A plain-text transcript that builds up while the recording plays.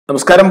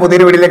നമസ്കാരം,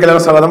 പുതിയൊരു വീഡിയോയിലേക്ക്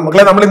എല്ലാവർക്കും സ്വാഗതം.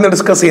 മക്കളെ, നമ്മൾ ഇന്ന്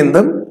ഡിസ്കസ്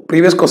ചെയ്യുന്നത്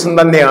പ്രീവിയസ് ക്വസ്റ്റൻ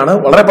തന്നെയാണ്.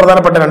 വളരെ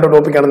പ്രധാനപ്പെട്ട രണ്ട്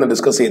ടോപ്പിക്കാണ് ഇന്ന്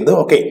ഡിസ്കസ് ചെയ്യുന്നത്.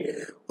 ഓക്കെ,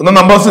 ഒന്ന്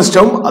നമ്പർ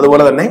സിസ്റ്റവും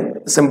അതുപോലെ തന്നെ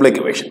സിമ്പിൾ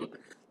ഇക്വേഷൻ.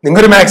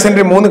 നിങ്ങൾക്കൊരു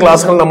മാത്സിന്റെ 3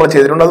 ക്ലാസ്സുകൾ നമ്മൾ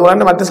ചെയ്തിട്ടുണ്ട്, അതുപോലെ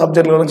തന്നെ മറ്റ്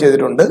സബ്ജക്റ്റുകളും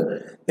ചെയ്തിട്ടുണ്ട്.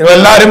 നിങ്ങൾ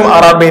എല്ലാവരും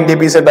RRB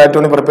NTPC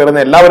ഡാറ്റോന് പ്രിപ്പയർ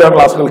ചെയ്യുന്ന എല്ലാവരും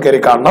ക്ലാസ്സുകൾ കയറി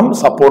കാണണം,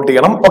 സപ്പോർട്ട്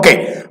ചെയ്യണം. ഓക്കെ,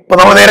 അപ്പൊ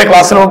നമ്മൾ നേരെ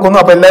ക്ലാസ്സിൽ നോക്കുന്നു.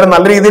 അപ്പൊ എല്ലാവരും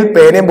നല്ല രീതിയിൽ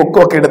പേനയും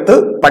ബുക്കും ഒക്കെ എടുത്ത്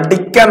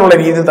പഠിക്കാനുള്ള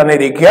രീതിയിൽ തന്നെ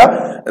ഇരിക്കുക.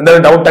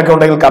 എന്തെങ്കിലും ഡൗട്ട് ഒക്കെ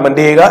ഉണ്ടെങ്കിൽ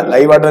കമന്റ് ചെയ്യുക,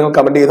 ലൈവായിട്ട് നിങ്ങൾ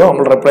കമന്റ് ചെയ്തോ,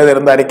 നമ്മൾ റിപ്ലൈ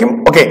തരുന്നതായിരിക്കും.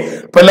 ഓക്കെ,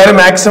 അപ്പൊ എല്ലാവരും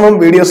മാക്സിമം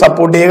വീഡിയോ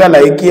സപ്പോർട്ട് ചെയ്യുക,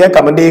 ലൈക്ക് ചെയ്യുക,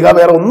 കമന്റ് ചെയ്യുക.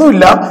 വേറെ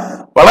ഒന്നുമില്ല,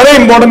 വളരെ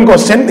ഇമ്പോർട്ടന്റ്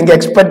ക്വസ്റ്റ്യൻ, നിങ്ങൾക്ക്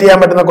എക്സ്പെക്ട് ചെയ്യാൻ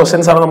പറ്റുന്ന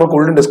ക്വസ്റ്റ്യൻസ് ആണ് നമ്മൾ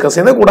കൂടുതലും ഡിസ്കസ്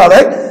ചെയ്യുന്നത്. കൂടാതെ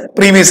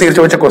പ്രീവിയസ് ഇയർ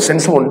ചോദിച്ച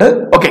ക്വസ്റ്റ്യൻസും ഉണ്ട്.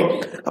 ഓക്കെ,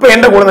 അപ്പൊ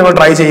എന്റെ കൂടെ നിങ്ങൾ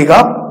ട്രൈ ചെയ്യുക.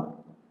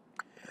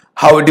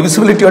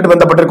 ഡിവിസിബിലിറ്റിയുമായിട്ട്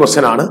ബന്ധപ്പെട്ട ഒരു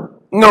ക്വസ്റ്റ്യൻ ആണ്.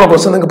 ഇങ്ങനെയുള്ള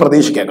ക്വസ്റ്റ്യൻ നിങ്ങൾക്ക്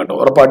പ്രതീക്ഷിക്കാം കേട്ടോ,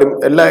 ഉറപ്പായിട്ടും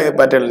എല്ലാ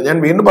പാറ്റേണിലും. ഞാൻ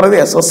വീണ്ടും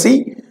പറയുന്നത് SSC,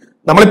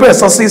 നമ്മളിപ്പോ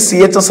SSC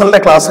CHSL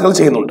ക്ലാസ്സുകൾ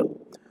ചെയ്യുന്നുണ്ട്,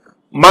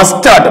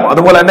 മസ്റ്റായിട്ടും.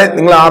 അതുപോലെ തന്നെ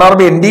നിങ്ങൾ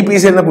RRB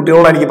NTPC എന്ന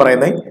കുട്ടികളോടാണ് എനിക്ക്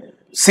പറയുന്നത്,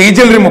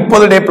 CGL ഒരു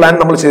 30 ഡേ പ്ലാൻ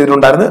നമ്മൾ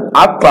ചെയ്തിട്ടുണ്ടായിരുന്നു.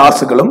 ആ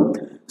ക്ലാസ്സുകളും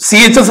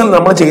CHSL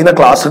നമ്മൾ ചെയ്യുന്ന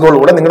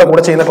ക്ലാസ്സുകളിലൂടെ നിങ്ങളുടെ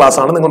കൂടെ ചെയ്യുന്ന ക്ലാസ്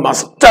ആണ്, നിങ്ങൾ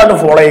മസ്റ്റായിട്ട്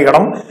ഫോളോ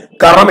ചെയ്യണം.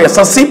 കാരണം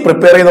SSC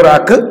പ്രിപ്പയർ ചെയ്ത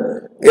ഒരാൾക്ക്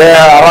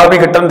RRB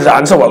കിട്ടാൻ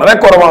ചാൻസ് വളരെ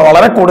കുറവാണ്,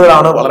 വളരെ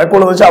കൂടുതലാണ്. വളരെ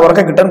കൂടുതൽ വെച്ചാൽ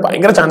അവർക്ക് കിട്ടാൻ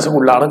ഭയങ്കര ചാൻസ്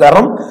കൂടുതലാണ്.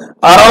 കാരണം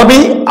RRB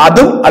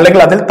അതും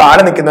അല്ലെങ്കിൽ അതിൽ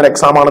താഴെ നിൽക്കുന്ന ഒരു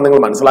എക്സാം ആണ്, നിങ്ങൾ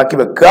മനസ്സിലാക്കി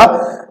വെക്കുക.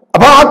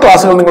 അപ്പൊ ആ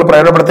ക്ലാസ്സുകൾ നിങ്ങൾ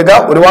പ്രയോജനപ്പെടുത്തുക.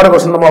 ഒരുപാട്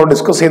ക്വസ്റ്റൻ നമ്മൾ അവിടെ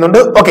ഡിസ്കസ് ചെയ്യുന്നുണ്ട്.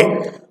 ഓക്കെ,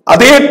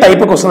 അതേ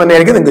ടൈപ്പ് ക്വസ്റ്റൻ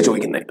തന്നെയായിരിക്കും നിങ്ങൾക്ക്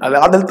ചോദിക്കുന്നത്,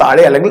 അതിൽ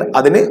താഴെ അല്ലെങ്കിൽ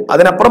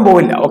അതിനപ്പുറം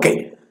പോവില്ല. ഓക്കെ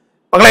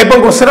മക്കളെ, ഇപ്പം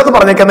ക്വസ്റ്റനകത്ത്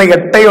പറഞ്ഞേക്കുന്നത്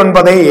 8,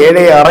 9,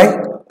 7, 6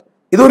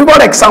 ഇത്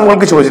ഒരുപാട്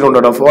എക്സാമുകൾക്ക് ചോദിച്ചിട്ടുണ്ട്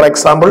കേട്ടോ. ഫോർ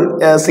എക്സാമ്പിൾ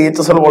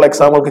CHSL പോലെ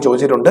എക്സാമുകൾക്ക്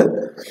ചോദിച്ചിട്ടുണ്ട്.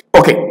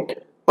 ഓക്കെ,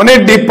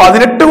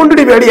 18 കൊണ്ട്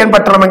ഡിവൈഡ് ചെയ്യാൻ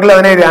പറ്റണമെങ്കിൽ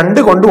അതിനെ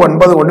 2 കൊണ്ട്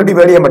 9 കൊണ്ട്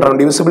ഡിവൈഡ് ചെയ്യാൻ പറ്റണം.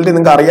 ഡിവിസിബിലിറ്റി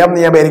നിങ്ങൾക്ക്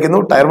അറിയാമെന്ന് ഞാൻ വിചാരിക്കുന്നു.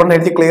 ടയർ 1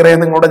 എഴുതി ക്ലിയർ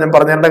ചെയ്യാൻ നിങ്ങളോട് ഞാൻ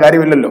പറഞ്ഞു തരേണ്ട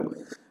കാര്യമില്ലല്ലോ.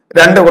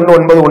 2 കൊണ്ട്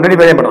 9 കൊണ്ട്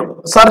ഡിവൈഡ് ചെയ്യാൻ പറ്റണം.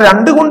 സാർ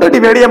 2 കൊണ്ട്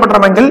ഡിവൈഡ് ചെയ്യാൻ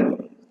പറ്റണമെങ്കിൽ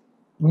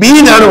B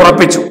ഞാൻ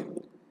ഉറപ്പിച്ചു.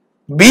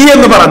 B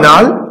എന്ന്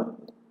പറഞ്ഞാൽ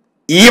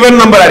ഈവൻ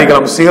നമ്പർ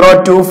ആയിരിക്കണം, 0,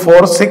 2,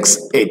 4, 6,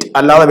 8.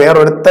 അല്ലാതെ വേറെ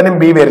ഒരുത്തനും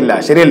B വരില്ല.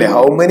 ശരിയല്ലേ?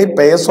 How many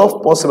purse of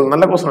possible,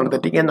 നല്ല ക്വസ്റ്റൻ ആണ്,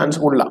 തെറ്റിക്കാൻ ചാൻസ്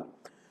കൂടില്ല.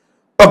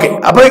 ഓക്കെ,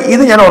 അപ്പൊ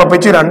ഇത് ഞാൻ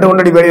ഉറപ്പിച്ചു. 2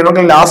 കൊണ്ട് ഡിവൈഡ്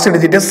ചെയ്യണമെങ്കിൽ ലാസ്റ്റ്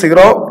ഡിജിറ്റ്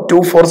 0, 2,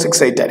 4, 6,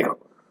 8 ആയിരിക്കണം.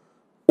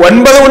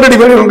 9 കൊണ്ട്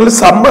ഡിവൈഡ് ചെയ്യണമെങ്കിൽ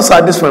സമ്മ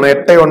സാറ്റിസ്ഫൈ ആണ്.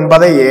 8,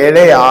 9,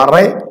 7,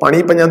 6 പണി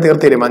ഇപ്പൊ ഞാൻ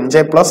തീർത്ത് തരും.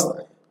 5 +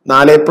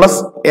 4 +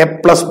 A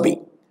 + B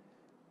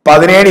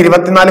 17,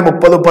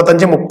 24,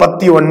 30,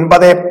 35,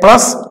 39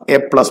 + A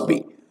 + B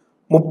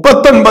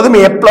 39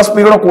 A +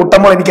 B കൂടെ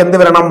കൂട്ടുമ്പോൾ എനിക്ക് എന്ത്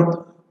വരണം?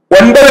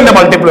 9ന്റെ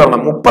മൾട്ടിപ്പിൾ വരണം.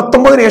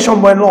 39 ശേഷം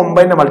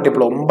 9ന്റെ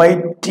മൾട്ടിപ്പിൾ 9,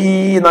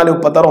 4,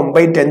 36, 9,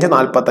 5,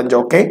 45.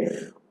 ഓക്കെ,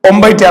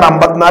 9, 6,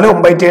 54,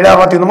 9, 7,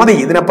 61 മതി.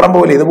 ഇതിനപ്പുറം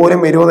പോലെ ഇതുപോലും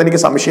വരുമെന്ന്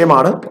എനിക്ക്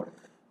സംശയമാണ്.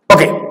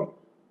 ഓക്കെ,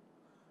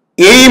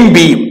 എയും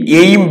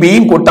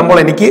ബിയും കൂട്ടുമ്പോൾ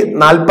എനിക്ക്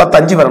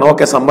 45 വരണം.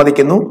 ഓക്കെ,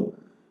 സമ്മതിക്കുന്നു.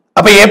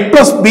 അപ്പൊ A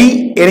 + B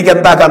എനിക്ക്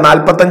എന്താക്കാം?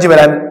 45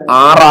 വരാൻ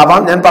 6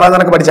 ആവാം. ഞാൻ പറയുന്നത്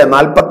എനിക്ക് പഠിച്ചാൽ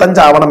 45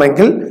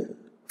 ആവണമെങ്കിൽ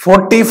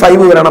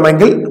 45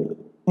 വരണമെങ്കിൽ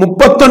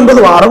 39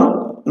 6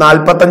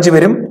 45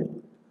 വരും.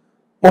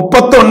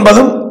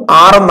 39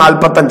 6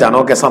 45 ആണ്.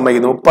 ഓക്കെ,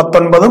 സമ്മതിക്കുന്നു.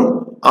 39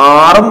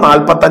 6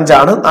 45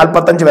 ആണ്.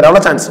 45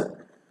 വരാനുള്ള ചാൻസ്.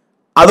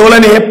 അതുപോലെ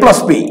തന്നെ A +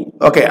 B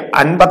ഓക്കെ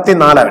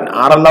 54 ആവാൻ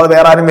 6 അല്ലാതെ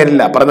വേറെ ആരും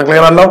വരില്ല. പറഞ്ഞ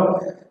ക്ലിയർ ആണല്ലോ?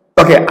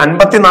 ഓക്കെ,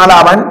 54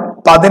 ആവാൻ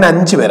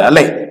 15 വരാം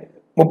അല്ലെ?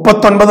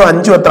 39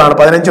 5 എത്രയാണ്?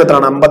 15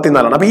 എത്രയാണ്?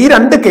 54 ആണ്. അപ്പൊ ഈ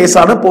 2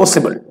 കേസാണ്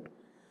പോസിബിൾ.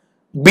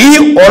 B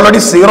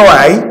ഓൾറെഡി 0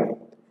 ആയി.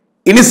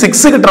 ഇനി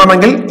 6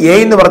 കിട്ടണമെങ്കിൽ A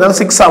എന്ന് പറഞ്ഞാൽ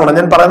 6 ആവണം.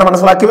 ഞാൻ പറയുന്നത്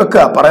മനസ്സിലാക്കി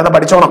വെക്കുക, പറയുന്ന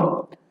പഠിച്ചോണം.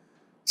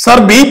 സർ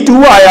B 2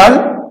 ആയാൽ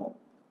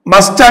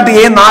മസ്റ്റായിട്ട്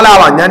A 4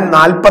 ആവാം. ഞാൻ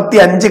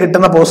 45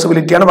 കിട്ടുന്ന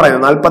പോസിബിലിറ്റിയാണ്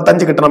പറയുന്നത്.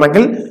 45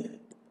 കിട്ടണമെങ്കിൽ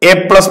A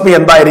 + B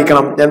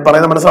എന്തായിരിക്കണം? ഞാൻ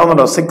പറയുന്നത്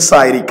മനസ്സിലാവുന്നുണ്ടോ? 6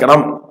 ആയിരിക്കണം.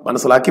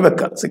 മനസ്സിലാക്കി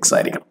വെക്കുക, 6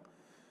 ആയിരിക്കണം.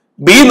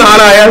 B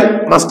 4 ആയാൽ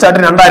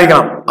മസ്റ്റായിട്ട് 2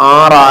 ആയിരിക്കണം.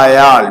 6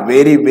 ആയാൽ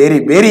വെരി വെരി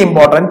വെരി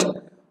ഇമ്പോർട്ടന്റ്.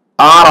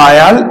 6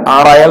 ആയാൽ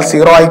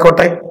 0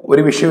 ആയിക്കോട്ടെ,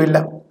 ഒരു വിഷയമില്ല.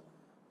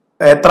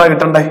 എത്ര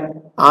കിട്ടണ്ടേ?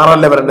 6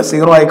 അല്ലേ വരണ്ടേ?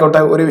 0 ആയിക്കോട്ടെ,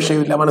 ഒരു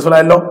വിഷയമില്ല.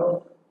 മനസ്സിലായല്ലോ?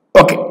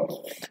 ഓക്കെ,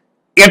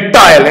 8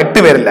 ആയാൽ 8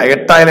 വരില്ല.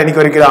 8 ആയാൽ എനിക്ക്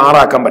ഒരിക്കലും 6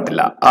 ആക്കാൻ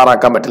പറ്റില്ല.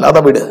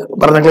 അതാ വിട്.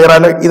 പറഞ്ഞ ക്ലിയർ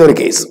ആയല്ലോ? ഇതൊരു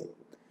കേസ്.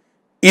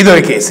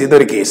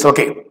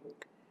 ഓക്കെ,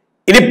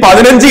 ഇനി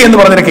 15 എന്ന്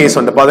പറഞ്ഞൊരു കേസ്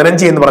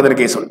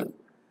ഉണ്ട്.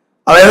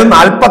 അതായത്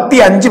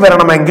 45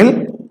 വരണമെങ്കിൽ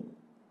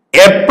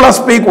A +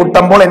 B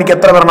കൂട്ടുമ്പോൾ എനിക്ക്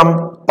എത്ര വരണം?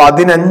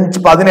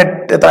 18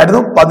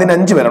 എത്രയായിരുന്നു?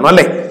 15 വരണം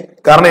അല്ലെ?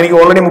 കാരണം എനിക്ക്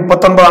ഓൾറെഡി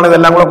 39 ആണ്.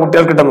 ഇതെല്ലാം കൂടെ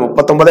കുട്ടികൾ കിട്ടുന്നത്.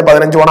 39,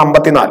 15 ആണ്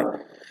 54.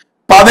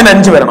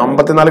 15 വരണം.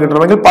 54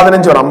 കിട്ടണമെങ്കിൽ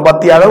 15 വരണം.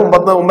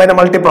 57 9ന്റെ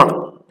മൾട്ടിപ്പിൾ ആണ്.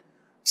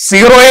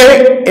 0യെ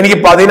എനിക്ക്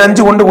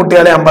 15 കൊണ്ട്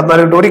കൂട്ടിയാലേ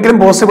 54 കിട്ടും. ഒരിക്കലും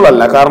പോസിബിൾ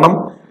അല്ല. കാരണം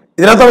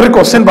ഇതിനകത്ത് ഒരു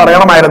ക്വസ്റ്റ്യൻ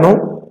പറയണമായിരുന്നു,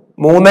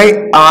 3,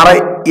 6,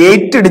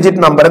 8 ഡിജിറ്റ്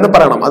നമ്പർ എന്ന്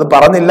പറയണം. അത്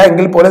പറഞ്ഞില്ല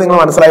എങ്കിൽ പോലും നിങ്ങൾ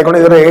മനസ്സിലായിക്കൊണ്ട്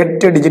ഇതൊരു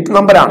 8 ഡിജിറ്റ്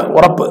നമ്പറാണ്,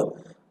 ഉറപ്പ്.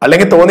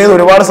 അല്ലെങ്കിൽ തോന്നിയത്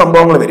ഒരുപാട്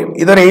സംഭവങ്ങൾ വരും.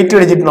 ഇതൊരു 8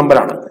 ഡിജിറ്റ്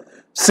നമ്പറാണ്.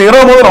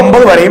 0 മുതൽ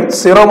 9 വരെയും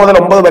 0 മുതൽ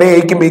 9 വരെ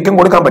Aക്കും Bക്കും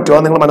കൊടുക്കാൻ പറ്റുമോ?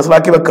 നിങ്ങൾ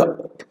മനസ്സിലാക്കി വെക്കുക.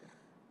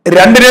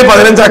 2നെ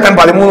 15 ആക്കാൻ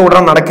 13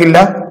 കൂട്ടണം നടക്കില്ല.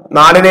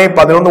 4നെ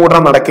 11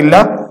 കൂട്ടണം നടക്കില്ല.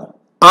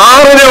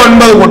 6നെ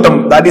 9 കൂട്ടും.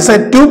 That is A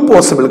 2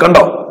 possible.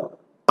 കണ്ടോ?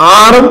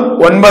 6ഉം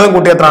 9ഉം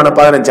കൂട്ടി എത്രയാണ്?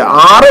 15.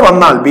 6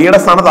 വന്നാൽ ബിയുടെ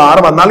സ്ഥാനത്ത്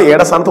 6 വന്നാൽ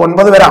എയുടെ സ്ഥാനത്ത്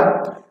 9 വരാം.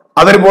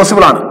 അതൊരു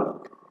പോസിബിൾ ആണ്.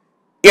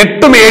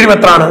 8ഉം 7ഉം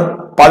എത്രയാണ്?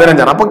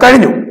 15 ആണ്. അപ്പൊ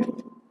കഴിഞ്ഞു.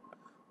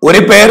 ഒരു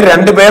പേർ,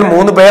 2 പേർ,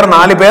 3 പേർ,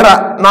 4 പേർ,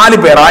 4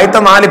 പേർ.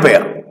 ആദ്യത്തെ 4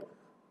 പേർ.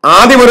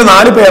 ആദ്യം ഒരു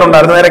 4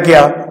 പേരുണ്ടായിരുന്നു.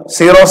 ഏതൊക്കെയാ?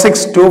 0, 6,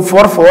 2,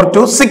 4, 4,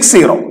 2, 6,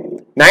 0.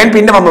 9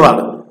 പിന്നെ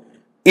വന്നതാണ്.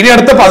 ഇനി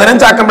അടുത്ത്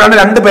 15 ആക്കുമ്പോഴാണ്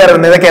 2 പേർ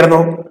വരുന്നത്.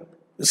 ഏതൊക്കെയായിരുന്നു?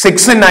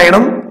 6,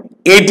 9,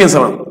 8,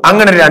 7.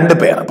 അങ്ങനെ 2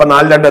 പേർ. അപ്പൊ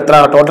 4, 2 എത്ര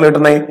ടോട്ടൽ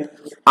കിട്ടുന്നത്?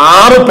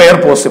 6 പേർ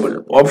possible.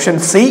 Option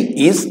C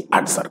is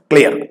answer.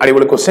 Clear?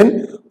 അടിപൊളി ക്വസ്റ്റ്യൻ.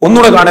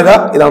 ഒന്നുകൂടെ കാണുക.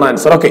 ഇതാണ്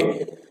ആൻസർ. ഓക്കെ,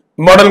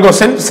 ഇമ്പോർട്ടന്റ്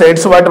ക്വസ്റ്റ്യൻ,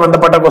 സൈഡ്സുമായിട്ട്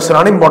ബന്ധപ്പെട്ട ക്വസ്റ്റ്യൻ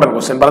ആണ്. Important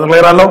question. പറഞ്ഞു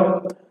ക്ലിയർ ആണല്ലോ?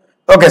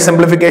 ഓക്കെ,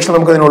 സിംപ്ലിഫിക്കേഷൻ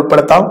നമുക്ക് ഇതിന്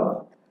ഉൾപ്പെടുത്താം.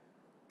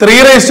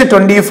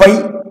 3^25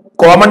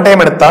 കോമൺ ടൈം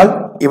എടുത്താൽ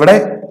ഇവിടെ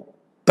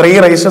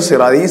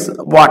 3^0 ഈസ്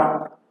 1.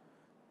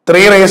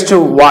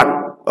 3^1.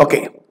 ഓക്കെ,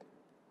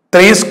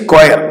 3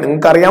 സ്ക്വയർ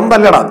നിങ്ങൾക്ക്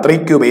അറിയാവുന്നതല്ലടാ. 3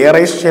 ക്യൂബ്.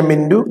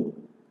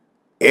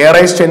 A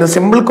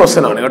സിമ്പിൾ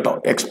ക്വസ്റ്റ്യൻ ആണ് കേട്ടോ.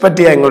 എക്സ്പെക്ട്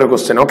ചെയ്യാൻ ഇങ്ങനൊരു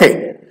question. Okay,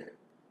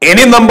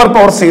 any number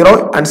power 0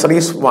 answer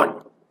is 1.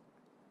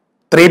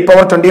 3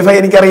 power 25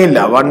 എനിക്കറിയില്ല.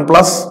 1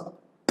 +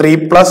 3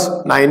 +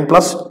 9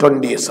 +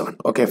 27.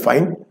 Okay,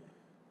 fine.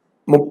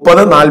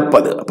 30,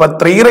 40. അപ്പൊ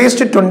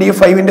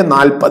 3^25 ×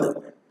 40.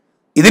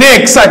 ഇതിനെ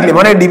എക്സാക്ട്ലി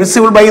മോനെ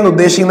ഡിവിസിബിൾ ബൈ എന്ന്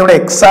ഉദ്ദേശിക്കുന്നത് ഇവിടെ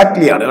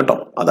എക്സാക്ട്ലി ആണ് കേട്ടോ.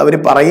 അത് അവർ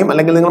പറയും,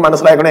 അല്ലെങ്കിൽ നിങ്ങൾ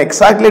മനസ്സിലാക്കണം.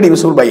 എക്സാക്ട്ലി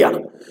ഡിവിസിബിൾ ബൈ ആണ്.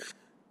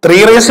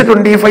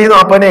 3^25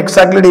 40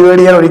 എക്സാക്ട്ലി ഡിവൈഡ്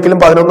ചെയ്യാൻ ഒരിക്കലും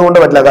 11 കൊണ്ട്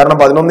പറ്റില്ല. കാരണം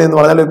 11 എന്ന്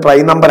പറഞ്ഞാൽ ഒരു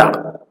പ്രൈം നമ്പർ ആണ്.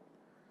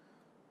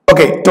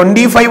 ഓക്കെ,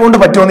 25 കൊണ്ട്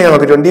പറ്റുമെന്ന് ഞാൻ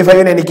നോക്കി.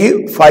 25 എനിക്ക്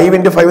 5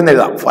 × 5 എന്ന്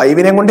എഴുതാം.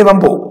 5 കൊണ്ട് ഇവൻ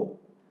പോകും.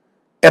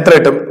 എത്ര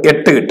കിട്ടും?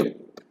 8 കിട്ടും.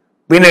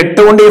 പിന്നെ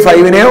 8 കൊണ്ട് ഈ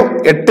 5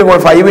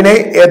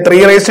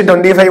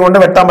 3^25 കൊണ്ട്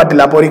വെട്ടാൻ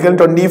പറ്റില്ല. അപ്പൊ ഒരിക്കലും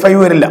 25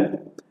 വരില്ല.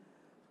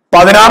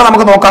 16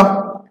 നമുക്ക് നോക്കാം.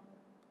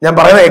 ഞാൻ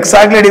പറയുന്നത്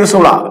എക്സാക്ട്ലി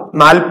ഡിവിസിബിൾ ആ.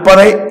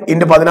 40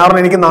 × 16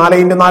 എനിക്ക് 4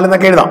 × 4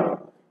 എന്നൊക്കെ എഴുതാം.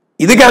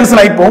 ഇത് ക്യാൻസൽ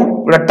ആയി പോവും.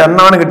 ഇവിടെ 10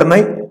 ആണ്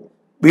കിട്ടുന്നത്.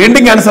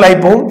 വീണ്ടും ക്യാൻസൽ ആയി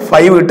പോവും.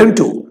 5 കിട്ടും.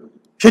 2.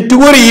 പക്ഷെ 2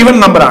 ഒരു ഈവൻ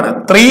നമ്പർ ആണ്.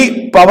 3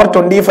 പവർ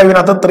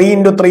 25 3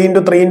 × 3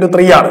 × 3 ×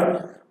 3 ആണ്.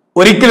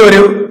 ഒരിക്കലും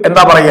ഒരു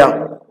എന്താ പറയാ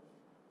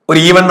ഒരു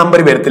ഈവൻ നമ്പർ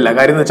വരത്തില്ല.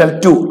 കാര്യം എന്ന് വെച്ചാൽ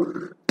 2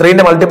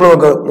 3ന്റെ മൾട്ടിപ്പിൾ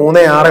നോക്ക്.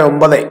 3, 6,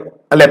 9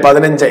 അല്ലെ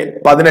 15,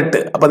 18.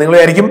 അപ്പൊ നിങ്ങൾ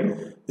വിചാരിക്കും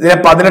ഇതിനെ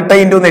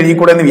 18 × എന്ന്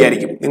എഴുതിക്കൂടെ എന്ന്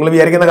വിചാരിക്കും. നിങ്ങൾ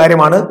വിചാരിക്കുന്ന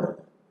കാര്യമാണ്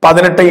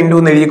 18 ×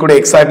 എന്ന് എഴുതിക്കൂടെ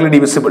എക്സാക്ട്ലി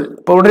ഡിവിസിബിൾ.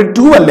 ഇപ്പൊ ഇവിടെ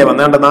 2 അല്ലേ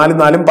വന്നേണ്ട. 4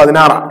 4 16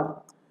 ആണ്.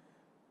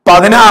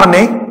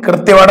 16നെ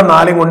കൃത്യമായിട്ട്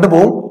 4 കൊണ്ട്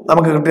പോവും.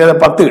 നമുക്ക് കിട്ടിയത്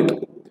 10 കിട്ടും.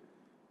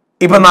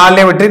 ഇപ്പൊ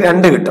 4നെ വിട്ട്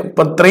 2 കിട്ടും.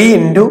 ഇപ്പൊ 3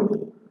 ×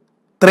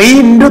 3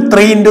 ×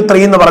 3 ×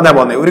 3 എന്ന് പറഞ്ഞാൽ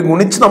പോകുന്നത്. ഒരു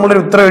ഗുണിച്ച്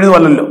നമ്മളൊരു ഉത്തരം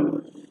എഴുതുമല്ലോ.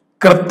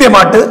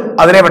 കൃത്യമായിട്ട്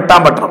അതിനെ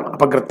വെട്ടാൻ പറ്റണം.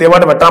 അപ്പൊ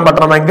കൃത്യമായിട്ട് വെട്ടാൻ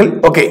പറ്റണമെങ്കിൽ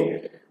ഓക്കെ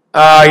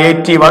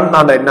 81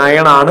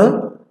 9 ആണ്.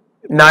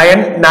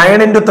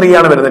 9 × 3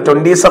 ആണ് വരുന്നത്.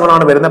 27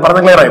 ആണ് വരുന്നത്. പറഞ്ഞ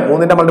ക്ലിയർ ആയി.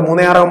 3ന്റെ മൾട്ടി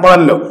 3, 6, 9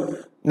 അല്ലോ.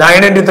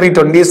 9 × 3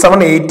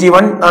 27,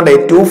 81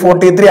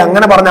 243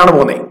 അങ്ങനെ പറഞ്ഞാണ്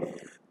പോകുന്നത്.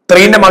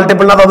 3ന്റെ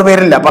മൾട്ടിപ്പിളിനകത്ത് അത്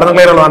വരില്ല. പറഞ്ഞ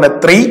ക്ലിയർ ഉള്ളതാണ്.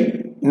 3,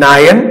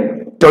 9,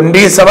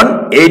 27,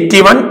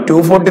 81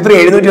 243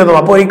 720.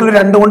 അപ്പൊ ഒരിക്കലും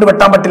 2 കൊണ്ട്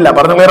വെട്ടാൻ പറ്റില്ല.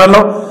 പറഞ്ഞ ക്ലിയർ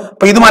അല്ലോ?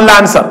 അപ്പൊ ഇതുമല്ല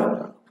ആൻസർ.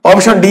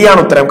 ഓപ്ഷൻ ഡി ആണ്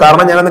ഉത്തരം.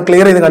 കാരണം ഞാനൊന്ന്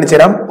ക്ലിയർ ചെയ്ത് കാണിച്ചു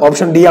തരാം.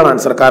 ഓപ്ഷൻ ഡി ആണ്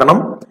ആൻസർ. കാരണം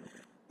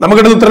നമുക്ക്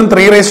കിട്ടുന്ന ഉത്തരം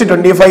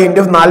 3^25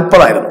 ×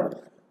 40 ആയിരുന്നു.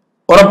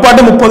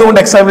 ഉറപ്പായിട്ട് 30 കൊണ്ട്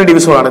എക്സാക്ട്ലി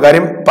ഡിവിസിബിൾ ആണ്.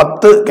 കാര്യം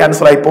 10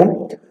 ക്യാൻസൽ ആയി പോകും.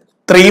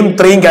 3യും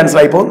 3യും ക്യാൻസൽ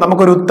ആയി പോകും.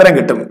 നമുക്കൊരു ഉത്തരം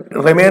കിട്ടും.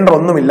 റിമൈൻഡർ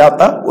ഒന്നും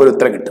ഇല്ലാത്ത ഒരു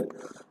ഉത്തരം കിട്ടും.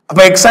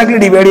 അപ്പൊ എക്സാക്ട്ലി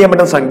ഡിവൈഡ് ചെയ്യാൻ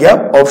പറ്റുന്ന സംഖ്യ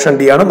ഓപ്ഷൻ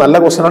ഡി ആണ്. നല്ല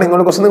ക്വസ്റ്റൻ ആണ്.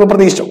 ഇങ്ങനെ ക്വസ്റ്റൻ നിങ്ങൾ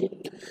പ്രതീക്ഷിച്ചു.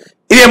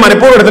 ഇനി ഞാൻ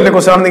മനഃപൂർവ്വം എടുത്തിട്ട്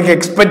ക്വസ്റ്റൻ ആണ്. നിങ്ങൾക്ക്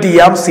എക്സ്പെക്ട്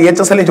ചെയ്യാം.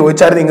 CHSL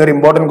ചോദിച്ചായിരുന്നു ഇങ്ങനെ ഒരു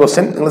ഇമ്പോർട്ടന്റ്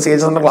ക്വസ്റ്റൻ. നിങ്ങൾ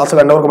CHSL ക്ലാസ്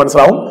കണ്ടവർക്ക്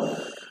മനസ്സിലാവും.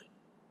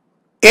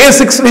 A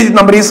 6-digit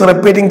number is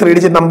repeating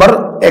 3-digit number.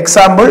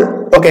 Example.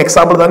 Okay,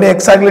 example തന്നെ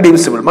എക്സാക്ട്ലി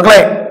ഡിവിസിബിൾ.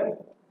 മക്കളെ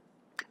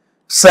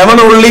 7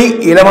 only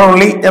 11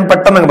 only ഞാൻ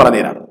പെട്ടെന്ന്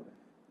പറഞ്ഞുതരാം.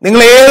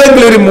 നിങ്ങൾ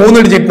ഏതെങ്കിലും ഒരു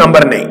 3-digit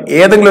നമ്പറിനെ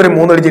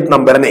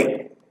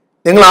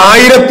നിങ്ങൾ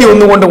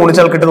 1001 കൊണ്ട്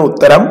ഗുണിച്ചാൽ കിട്ടുന്ന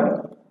ഉത്തരം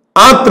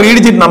ആ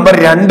 3-digit നമ്പർ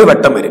 2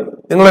 വട്ടം വരും.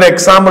 നിങ്ങളൊരു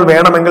എക്സാമ്പിൾ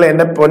വേണമെങ്കിൽ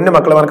എന്റെ പൊന്നു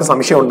മക്കളമാർക്ക്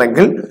സംശയം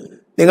ഉണ്ടെങ്കിൽ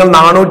നിങ്ങൾ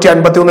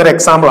 451 ഒരു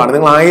എക്സാമ്പിൾ ആണ്.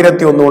 നിങ്ങൾ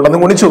 1001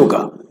 കൊണ്ടൊന്ന് ഗുണിച്ചു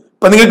നോക്കുക.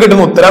 അപ്പൊ നിങ്ങൾക്ക്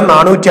കിട്ടുന്ന ഉത്തരം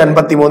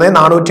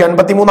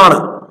 453 ആണ്.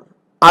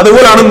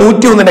 അതുപോലാണ്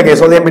 101ന്റെ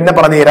കേസ്. അത് ഞാൻ പിന്നെ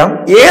പറഞ്ഞു തരാം.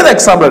 ഏത്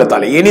എക്സാമ്പിൾ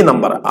എടുത്താലും എനി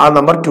നമ്പർ ആ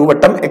നമ്പർ 2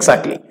 വട്ടം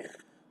എക്സാക്ട്ലി.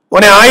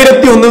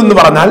 1001 എന്ന്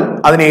പറഞ്ഞാൽ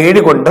അതിന്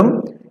 7 കൊണ്ടും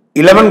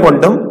 11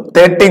 കൊണ്ടും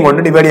 13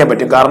 കൊണ്ടും ഡിവൈഡ് ചെയ്യാൻ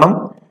പറ്റും. കാരണം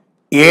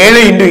 7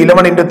 ×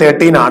 11 ×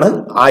 13 ആണ്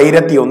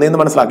 1001 എന്ന്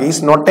മനസ്സിലാക്കി.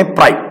 Is not A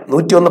prime.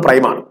 101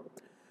 prime ആണ്.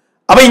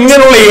 അപ്പൊ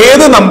ഇങ്ങനെയുള്ള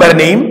ഏത്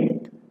നമ്പറിനെയും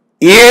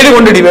 7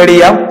 കൊണ്ട് ഡിവൈഡ്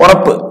ചെയ്യാം.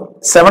 ഉറപ്പ്.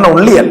 7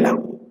 only അല്ല.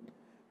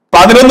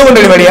 11 കൊണ്ട്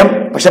ഡിവൈഡ് ചെയ്യാം.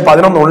 പക്ഷെ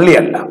 11 only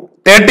അല്ല.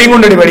 13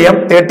 കൊണ്ട് ഡിവൈഡ് ചെയ്യാം.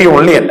 13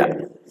 only അല്ല.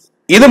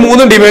 ഇത്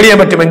 3 ഡിവൈഡ് ചെയ്യാൻ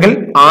പറ്റുമെങ്കിൽ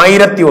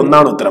 1001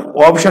 ആണ് ഉത്തരം.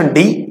 Option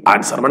D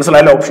answer.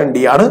 മനസ്സിലായല്ലോ? ഓപ്ഷൻ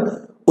ഡി ആണ്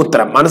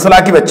ഉത്തരം.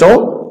 മനസ്സിലാക്കി വെച്ചോ.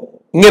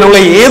 ഇങ്ങനെയുള്ള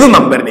ഏത്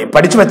നമ്പറിനെയും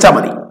പഠിച്ചു വെച്ചാൽ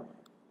മതി.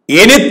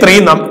 Any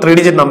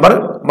 3-digit number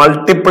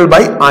multiple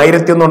by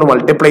 1001 കൊണ്ട്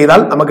മൾട്ടിപ്ലൈ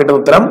ചെയ്താൽ നമുക്ക് കിട്ടുന്ന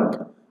ഉത്തരം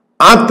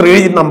ആ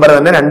 3-digit നമ്പർ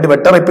തന്നെ 2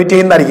 വട്ടം റിപ്പീറ്റ്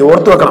ചെയ്യുന്നതായിരിക്കും.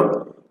 ഓർത്തു വെക്കണം.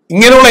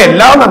 ഇങ്ങനെയുള്ള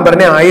എല്ലാ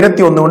നമ്പറിനെ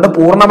 1001 കൊണ്ട്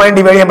പൂർണ്ണമായും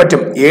ഡിവൈഡ് ചെയ്യാൻ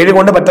പറ്റും. 7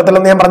 കൊണ്ട്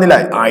പറ്റത്തില്ലെന്ന് ഞാൻ പറഞ്ഞില്ല.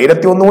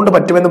 1001 കൊണ്ട്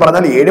പറ്റുമെന്ന്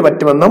പറഞ്ഞാൽ 7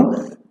 പറ്റുമെന്നും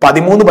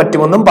 13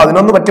 പറ്റുമെന്നും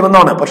 11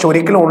 പറ്റുമെന്നാണ്. പക്ഷെ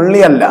ഒരിക്കലും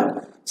only അല്ല.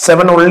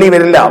 7 only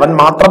വരില്ല. അവൻ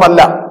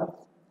മാത്രമല്ല.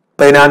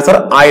 അതിന് ആൻസർ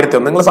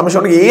 1001. നിങ്ങൾ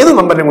സംശയം ഏത്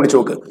നമ്പറിനെ ഗുണിച്ച്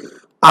നോക്ക്.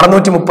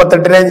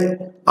 638നെ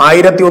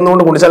 1001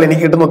 കൊണ്ട് ഗുണിച്ചാൽ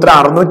എനിക്ക് കിട്ടുന്ന ഉത്തരം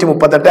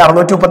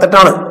 638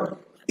 ആണ്.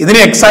 ഇതിന്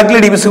എക്സാക്ട്ലി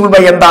ഡിവിസിബിൾ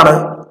ബൈ എന്താണ്?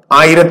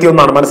 1001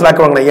 ആണ്.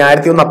 മനസ്സിലാക്കി വാങ്ങണം. ഈ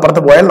 1001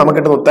 അപ്പുറത്ത് പോയാൽ നമുക്ക്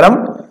കിട്ടുന്ന ഉത്തരം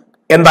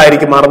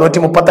എന്തായിരിക്കും?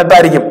 638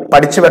 ആയിരിക്കും.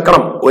 പഠിച്ചു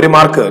വെക്കണം. 1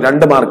 മാർക്ക്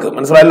 2 മാർക്ക്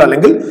മനസ്സിലായല്ലോ,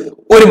 അല്ലെങ്കിൽ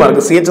 1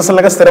 മാർക്ക്. CHSL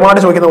ഒക്കെ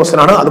സ്ഥിരമായിട്ട് ചോദിക്കുന്ന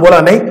ക്വസ്റ്റൻ ആണ്. അതുപോലെ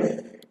തന്നെ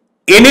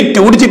any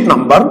 2 digit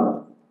number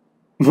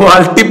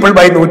multiple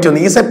by 101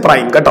 is A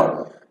prime കേട്ടോ.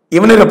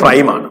 ഇവനൊരു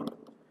പ്രൈം ആണ്.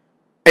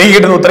 എനിക്ക്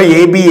കിട്ടുന്ന ഉത്തരം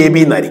AB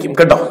എന്നായിരിക്കും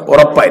കേട്ടോ,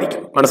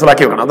 ഉറപ്പായിരിക്കും.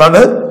 മനസ്സിലാക്കി വെക്കണം.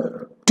 അതായത്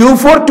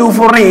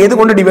 2424നെ ഏത്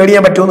കൊണ്ട് ഡിവൈഡ്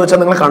ചെയ്യാൻ പറ്റുമെന്ന് വെച്ചാൽ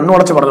നിങ്ങൾ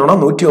കണ്ണുടച്ച് പറഞ്ഞോണം,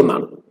 101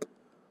 ആണ്.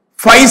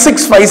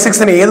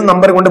 5656നെ ഏത്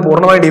നമ്പർ കൊണ്ട്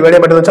പൂർണ്ണമായി ഡിവൈഡ്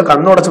ചെയ്യാൻ പറ്റുമെന്ന് വെച്ചാൽ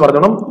കണ്ണുടച്ച്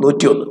പറഞ്ഞോണം,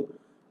 101.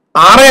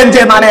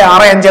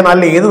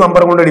 654 ഏത്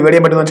നമ്പർ കൊണ്ട് ഡിവൈഡ്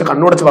ചെയ്യാൻ പറ്റുമെന്ന് വെച്ചാൽ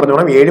കണ്ണുടച്ച്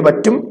പറഞ്ഞോണം, 7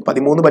 പറ്റും,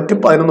 13 പറ്റും,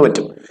 11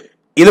 പറ്റും.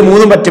 ഇത്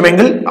 3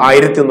 പറ്റുമെങ്കിൽ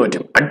 1001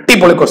 പറ്റും.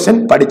 അടിപൊളി ക്വസ്റ്റ്യൻ,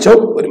 പഠിച്ചോ,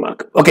 1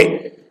 mark. Okay,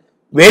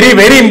 very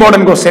very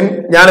important question.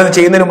 ഞാനത്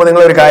ചെയ്യുന്നതിന് മുമ്പ്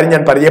നിങ്ങളെ ഒരു കാര്യം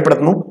ഞാൻ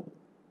പരിചയപ്പെടുത്തുന്നു.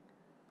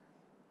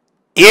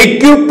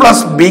 A³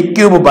 +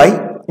 B³ ബൈ,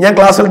 ഞാൻ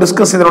ക്ലാസ്സിൽ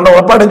ഡിസ്കസ് ചെയ്തിട്ടുണ്ട്,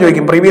 ഉറപ്പായിട്ടും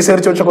ചോദിക്കും, പ്രീവിയസ് ഇയർ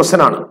ചോദിച്ച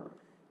ക്വസ്റ്റ്യൻ ആണ്.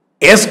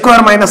 A²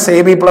 -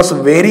 AB +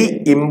 very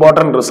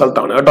important result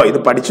ആണ് കേട്ടോ. ഇത്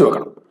പഠിച്ചു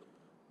വെക്കണം.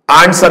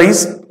 ആൻസർ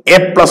ഈസ് A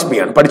 + B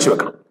ആണ്. പഠിച്ചു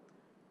വെക്കണം.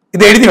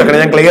 ഇത് എഴുതി വെക്കണം,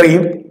 ഞാൻ ക്ലിയർ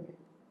ചെയ്യും.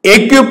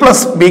 A³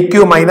 + B³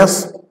 -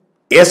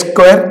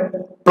 A²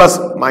 +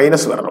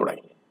 മൈനസ് വരണം ഇവിടെ.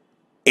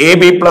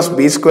 AB +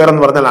 B²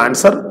 എന്ന് പറഞ്ഞാൽ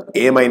ആൻസർ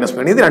A -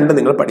 B. ഇത് രണ്ടും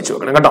നിങ്ങൾ പഠിച്ചു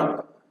വെക്കണം കേട്ടോ.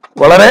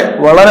 വളരെ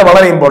വളരെ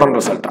വളരെ ഇമ്പോർട്ടന്റ്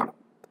റിസൾട്ട് ആണ്.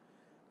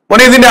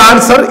 മോനെ ഇതിന്റെ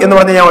ആൻസർ എന്ന്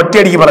പറഞ്ഞാൽ ഞാൻ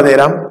ഒറ്റയടിക്ക്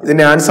പറഞ്ഞുതരാം.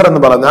 ഇതിന്റെ ആൻസർ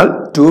എന്ന് പറഞ്ഞാൽ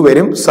 2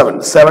 വരും,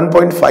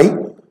 7.5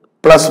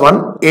 + 1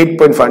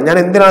 8.5. ഞാൻ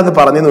എന്തിനാണ് ഇത്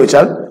പറഞ്ഞതെന്ന്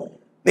വെച്ചാൽ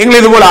നിങ്ങൾ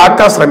ഇതുപോലെ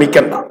ആക്കാൻ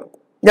ശ്രമിക്കണ്ട.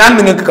 ഞാൻ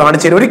നിങ്ങൾക്ക്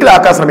കാണിച്ചു തരും. ഒരിക്കലും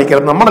ആക്കാൻ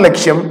ശ്രമിക്കരുത്. നമ്മുടെ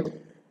ലക്ഷ്യം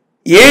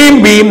എയും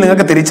ബിയും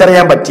നിങ്ങൾക്ക്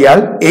തിരിച്ചറിയാൻ പറ്റിയാൽ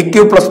A³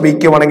 +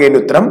 B³ ആണെങ്കിൽ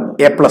അതിന്റെ ഉത്തരം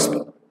A + B.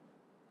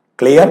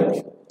 ക്ലിയർ?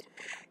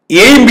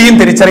 എയും ബിയും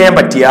തിരിച്ചറിയാൻ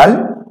പറ്റിയാൽ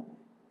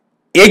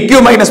A³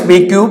 -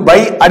 B³ ബൈ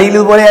അടിയിൽ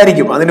ഇതുപോലെ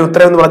ആയിരിക്കും. അതിന്റെ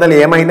ഉത്തരം എന്ന് പറഞ്ഞാൽ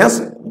A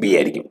 - B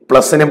ആയിരിക്കും.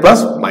 പ്ലസിന്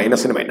പ്ലസ്,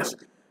 മൈനസിന് മൈനസ്.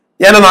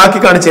 ഞാനൊന്ന് ആക്കി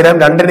കാണിച്ചു തരാം.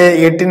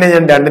 8നെ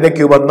ഞാൻ 2ന്റെ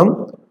ക്യൂബ് എന്നും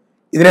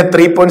ഇതിനെ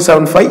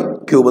 3.75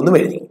 ക്യൂബ് എന്നും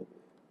എഴുതി.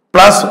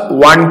 Plus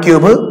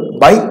 1³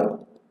 by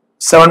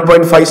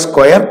 7.5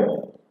 square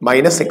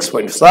minus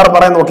 6. Sir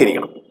പറയാൻ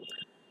നോക്കിയിരിക്കണം.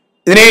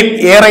 ഇതിനെ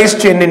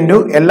A⁻n ഇൻറ്റു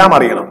എല്ലാം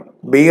അറിയണം.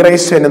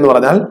 B⁻n എന്ന്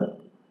പറഞ്ഞാൽ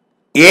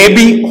AB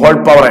ഹോൾ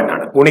പവർ n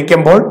ആണ്.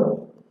 ഗുണിക്കുമ്പോൾ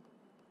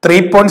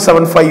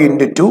 3.75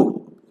 × 2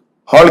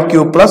 whole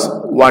cube plus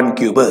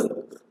 1³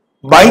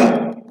 by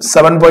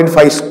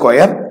 7.5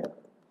 square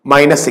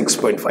minus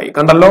 6.5.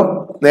 കണ്ടല്ലോ,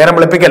 നേരം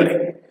വിളിപ്പിക്കല്ലേ.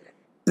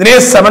 ഇതിനെ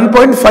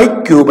 7.5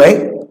 ക്യൂബ്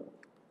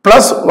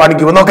പ്ലസ്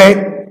 1³ നോക്കേ.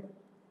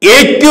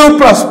 A³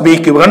 +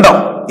 B³ കണ്ടോ,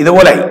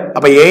 ഇതുപോലെ.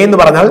 അപ്പൊ A എന്ന്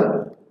പറഞ്ഞാൽ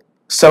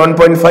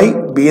 7.5,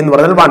 B എന്ന്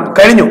പറഞ്ഞാൽ 1.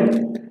 കഴിഞ്ഞു.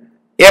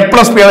 A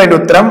 + B ആണ്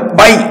ഉത്തരം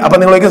ബൈ. അപ്പൊ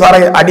നിങ്ങൾക്ക് സാറേ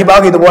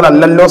അടിഭാഗം ഇതുപോലെ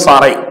അല്ലല്ലോ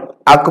സാറേ,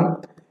 ആക്കും.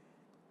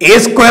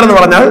 A² എന്ന്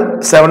പറഞ്ഞാൽ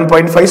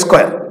 7.5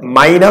 square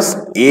minus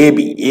AB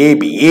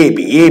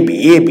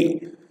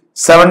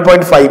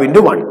 7.5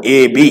 × 1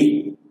 AB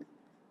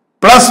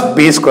plus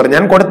B²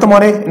 ഞാൻ കൊടുത്തു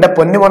മോനെ, എന്റെ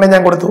പൊന്നു മോനെ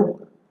ഞാൻ കൊടുത്തു.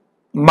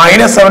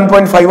 മൈനസ്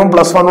 7.5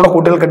 പ്ലസ് 1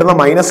 കൂട്ടികൾ കിട്ടുന്ന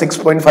മൈനസ്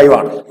 6.5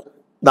 ആണ്.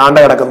 ദാണ്ട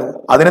കിടക്കുന്നു.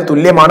 അതിന്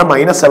തുല്യമാണ്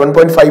മൈനസ്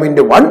 7.5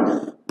 × 1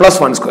 +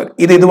 1².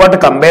 ഇത് ഇതുമായിട്ട്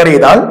കമ്പയർ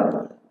ചെയ്താൽ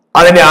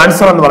അതിന്റെ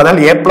ആൻസർ എന്ന് പറഞ്ഞാൽ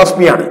A + B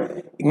ആണ്.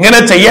 ഇങ്ങനെ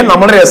ചെയ്യാൻ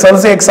നമ്മുടെ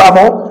SSLC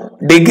എക്സാമോ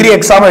ഡിഗ്രി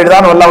എക്സാമോ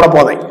എഴുതാനോ അല്ല അവിടെ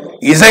പോകുന്നത്.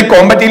 Is A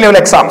competitive level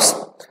exams.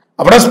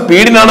 അവിടെ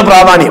സ്പീഡിനാണ്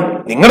പ്രാധാന്യം.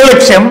 നിങ്ങളുടെ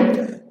ലക്ഷ്യം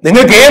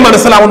നിങ്ങൾക്ക് A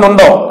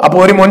മനസ്സിലാവുന്നുണ്ടോ? അപ്പൊ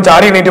ഒരു മോൻ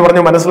ചാരി എണീറ്റ്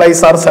പറഞ്ഞു, മനസ്സിലായി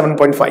സാർ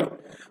 7.5.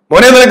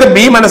 മോനെ നിനക്ക്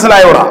B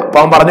മനസ്സിലായോടാ? അപ്പൊ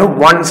അവൻ പറഞ്ഞു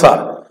 1 സാർ.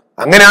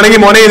 അങ്ങനെയാണെങ്കിൽ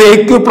മോനെ ഇത്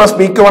A³ +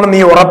 B³ ആണെന്ന് നീ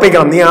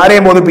ഉറപ്പിക്കണം. നീ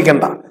ആരെയും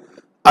ബോധിപ്പിക്കണ്ട.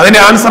 അതിന്റെ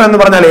ആൻസർ എന്ന്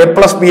പറഞ്ഞാൽ A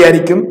 + B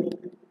ആയിരിക്കും.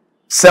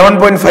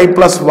 7.5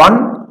 + 1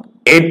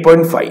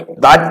 8.5.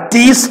 That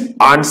is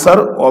answer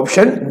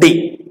option D.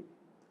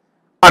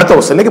 അടുത്ത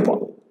ക്വസ്റ്റ്യനിലേക്ക്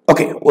പോകാം.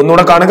 ഓക്കെ,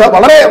 ഒന്നുകൂടെ കാണുക.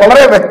 വളരെ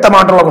വളരെ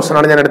വ്യക്തമായിട്ടുള്ള ക്വസ്റ്റ്യൻ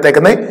ആണ് ഞാൻ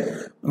എടുത്തേക്കുന്നത്.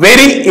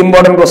 Very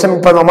important question.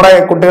 ഇപ്പൊ നമ്മുടെ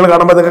കുട്ടികൾ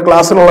കാണുമ്പോൾ ഇതൊക്കെ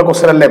ക്ലാസ്സിലുള്ള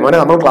ക്വസ്റ്റ്യൻ അല്ലേ മോനെ?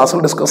 നമ്മൾ ക്ലാസ്സിൽ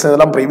ഡിസ്കസ്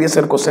ചെയ്തെല്ലാം പ്രീവിയസ്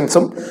ഇയർ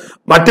ക്വസ്റ്റ്യൻസും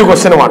മറ്റു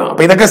ക്വസ്റ്റ്യനുമാണ്.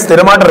 അപ്പൊ ഇതൊക്കെ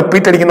സ്ഥിരമായിട്ട്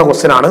റിപ്പീറ്റ് അടിക്കുന്ന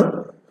ക്വസ്റ്റ്യൻ ആണ്.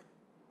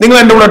 നിങ്ങൾ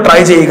എന്റെ കൂടെ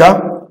ട്രൈ ചെയ്യുക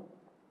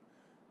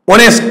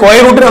മോനെ.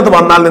 സ്ക്വയർ റൂട്ടിനകത്ത്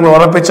വന്നാൽ നിങ്ങൾ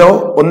ഉറപ്പിച്ചോ,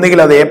 ഒന്നുകിൽ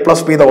അത് A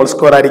 + B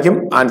 ² ആയിരിക്കും.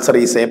 Answer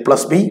is A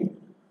 + B.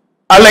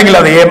 അല്ലെങ്കിൽ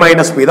അത് A -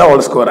 B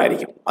 ²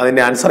 ആയിരിക്കും.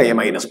 അതിന്റെ ആൻസർ A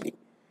 - B.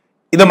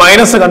 ഇത്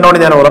മൈനസ് കണ്ടോണ്ട്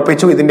ഞാൻ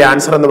ഉറപ്പിച്ചു. ഇതിന്റെ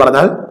ആൻസർ എന്ന്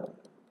പറഞ്ഞാൽ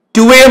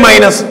 2A -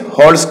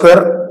 (²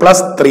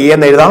 + 3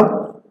 എന്ന് എഴുതാം.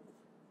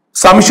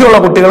 സംശയമുള്ള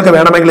കുട്ടികൾക്ക്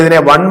വേണമെങ്കിൽ ഇതിനെ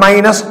 1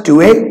 -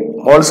 2A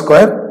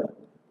 (²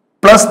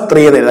 +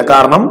 3 എന്ന് എഴുതാം.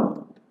 കാരണം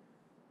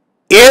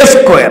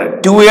A²,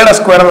 2A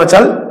സ്ക്വയർ എന്ന്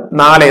വെച്ചാൽ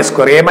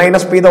 4A². A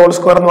 - B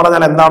 (² എന്ന്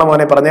പറഞ്ഞാൽ എന്താണ്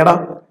മോനെ പറഞ്ഞേടാ?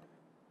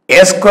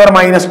 A²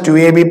 -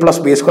 2AB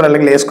 + B²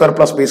 അല്ലെങ്കിൽ A²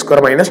 + B²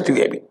 -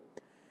 2AB.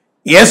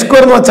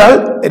 A² എന്ന് വെച്ചാൽ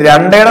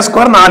 2A²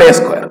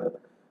 4A²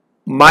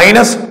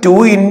 മൈനസ് 2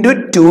 ×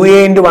 2A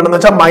 × 1 എന്ന്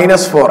വെച്ചാൽ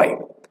 -4A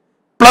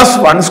പ്ലസ്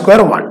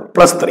 1² 1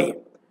 + 3.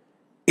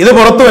 ഇത്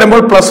പുറത്തു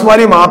വരുമ്പോൾ പ്ലസ്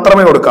വാല്യൂ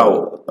മാത്രമേ കൊടുക്കാവൂ.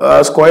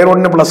 സ്ക്വയർ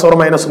റൂട്ടിന് പ്ലസ് ഓർ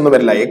മൈനസ് ഒന്നും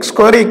വരില്ല. x²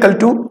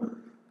 =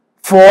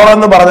 4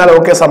 എന്ന് പറഞ്ഞാൽ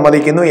ഓക്കെ,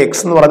 സമ്മതിക്കുന്നു. x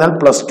എന്ന് പറഞ്ഞാൽ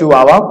 +2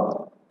 ആവാം,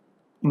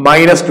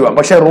 -2 ആണ്.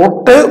 പക്ഷെ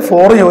റൂട്ട്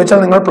 4 ചോദിച്ചാൽ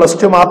നിങ്ങൾ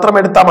 +2 മാത്രം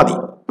എടുത്താൽ മതി.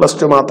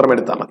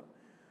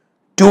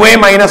 2a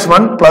 -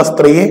 1 +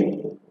 3a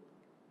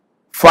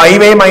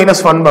 5a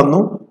 - 1 വന്നു.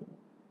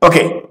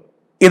 ഓക്കെ,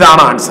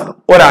 ഇതാണ് ആൻസർ.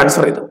 ഒരു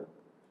ആൻസർ ഇത്.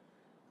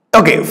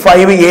 ഓക്കെ,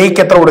 5a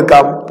എത്ര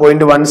കൊടുക്കാം?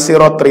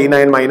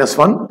 0.1039 -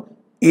 1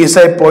 is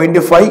a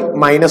 0.5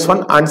 -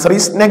 1. Answer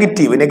is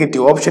negative.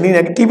 Option ഈ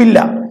നെഗറ്റീവ് ഇല്ല,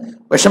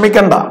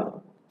 വിഷമിക്കണ്ട,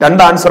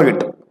 രണ്ട് ആൻസർ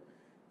കിട്ടും.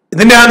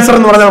 ഇതിന്റെ ആൻസർ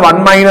എന്ന് പറഞ്ഞാൽ 1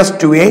 -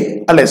 2a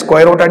അല്ലെ,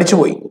 സ്ക്വയർ റൂട്ട് അടിച്ചു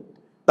പോയി.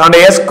 അതാണ്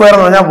a സ്ക്വയർ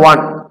എന്ന് പറഞ്ഞാൽ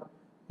 1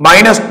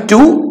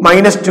 -2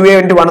 - 2a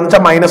 × 1 എന്ന്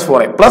വെച്ചാൽ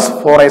 -4a +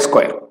 4a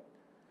സ്ക്വയർ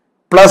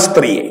 +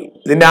 3a.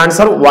 ഇതിന്റെ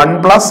ആൻസർ 1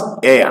 +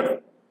 a ആണ്.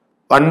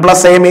 1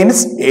 + a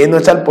മീൻസ് a എന്ന്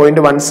വെച്ചാൽ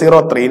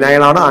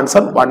 0.1039 ആണ്.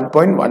 Answer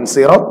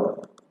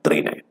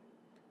 1.1039.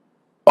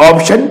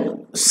 Option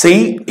C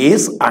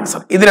is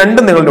answer. ഇത്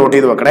രണ്ടും നിങ്ങൾ നോട്ട്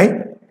ചെയ്ത് വെക്കണേ.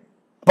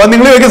 അപ്പൊ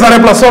നിങ്ങൾ ചോദിക്കും സാറേ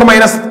 +or-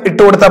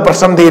 ഇട്ട് കൊടുത്താൽ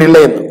പ്രശ്നം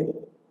തീരില്ലേ എന്ന്.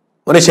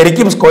 അങ്ങനെ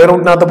ശരിക്കും സ്ക്വയർ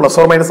റൂട്ടിനകത്ത്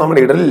 +or- നമ്മൾ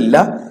ഇടലില്ല.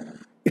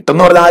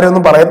 ഇട്ടെന്ന് പറഞ്ഞാൽ ആരും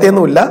ഒന്നും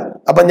പറയത്തൊന്നുമില്ല.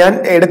 അപ്പൊ ഞാൻ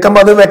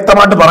എടുക്കുമ്പോൾ അത്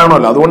വ്യക്തമായിട്ട്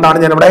പറയണമല്ലോ, അതുകൊണ്ടാണ്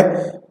ഞാൻ ഇവിടെ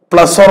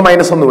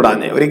 +or- ഒന്നും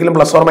ഇടാഞ്ഞ്. ഒരിക്കലും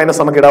 +or-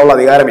 നമുക്ക് ഇടാനുള്ള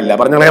അധികാരമില്ല.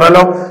 പറഞ്ഞു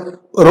കളയാലോ.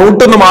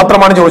 റൂട്ട് ഒന്ന്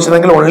മാത്രമാണ്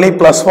ചോദിച്ചതെങ്കിൽ ഓൺലി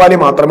പ്ലസ് വാല്യൂ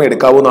മാത്രമേ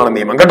എടുക്കാവൂ എന്നാണ്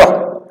നിയമം കേട്ടോ.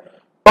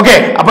 ഓക്കെ,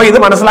 അപ്പൊ ഇത്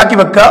മനസ്സിലാക്കി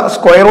വെക്കുക.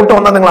 സ്ക്വയർ റൂട്ട്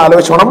വന്നാൽ നിങ്ങൾ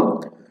ആലോചിച്ചോണം,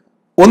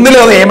 ഒന്നിലും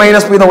അത് a - b²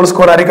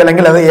 ആയിരിക്കും,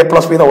 അല്ലെങ്കിൽ അത് a +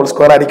 b²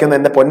 ആയിരിക്കും.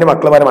 എന്റെ പൊന്നു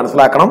മക്കളമാരെ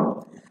മനസ്സിലാക്കണം.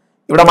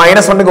 ഇവിടെ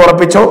 -1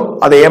 ഉറപ്പിച്ചോ,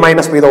 അത് a -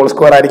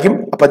 b² ആയിരിക്കും.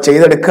 അപ്പൊ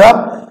ചെയ്തെടുക്കുക.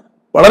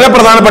 വളരെ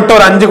പ്രധാനപ്പെട്ട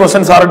ഒരു 5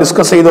 ക്വസ്റ്റ്യൻസ് സാർ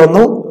ഡിസ്കസ് ചെയ്തു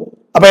വന്നു.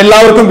 അപ്പൊ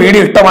എല്ലാവർക്കും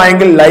വീഡിയോ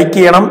ഇഷ്ടമായെങ്കിൽ ലൈക്ക്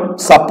ചെയ്യണം,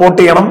 സപ്പോർട്ട്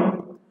ചെയ്യണം,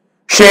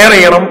 ഷെയർ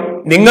ചെയ്യണം.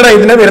 നിങ്ങളുടെ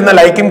ഇതിന് വരുന്ന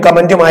ലൈക്കും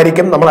കമന്റും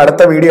ആയിരിക്കും നമ്മൾ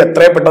അടുത്ത വീഡിയോ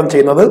എത്രയും പെട്ടെന്ന്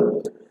ചെയ്യുന്നത്.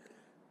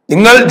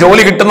 നിങ്ങൾ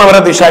ജോലി കിട്ടുന്നവരെ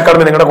ദിശ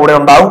അക്കാഡമി നിങ്ങളുടെ കൂടെ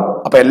ഉണ്ടാവും.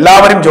 അപ്പൊ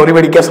എല്ലാവരും ജോലി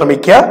മേടിക്കാൻ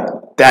ശ്രമിക്കുക.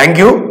 Thank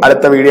you.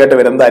 അടുത്ത വീഡിയോ ആയിട്ട്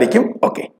വരുന്നതായിരിക്കും. ഓക്കെ.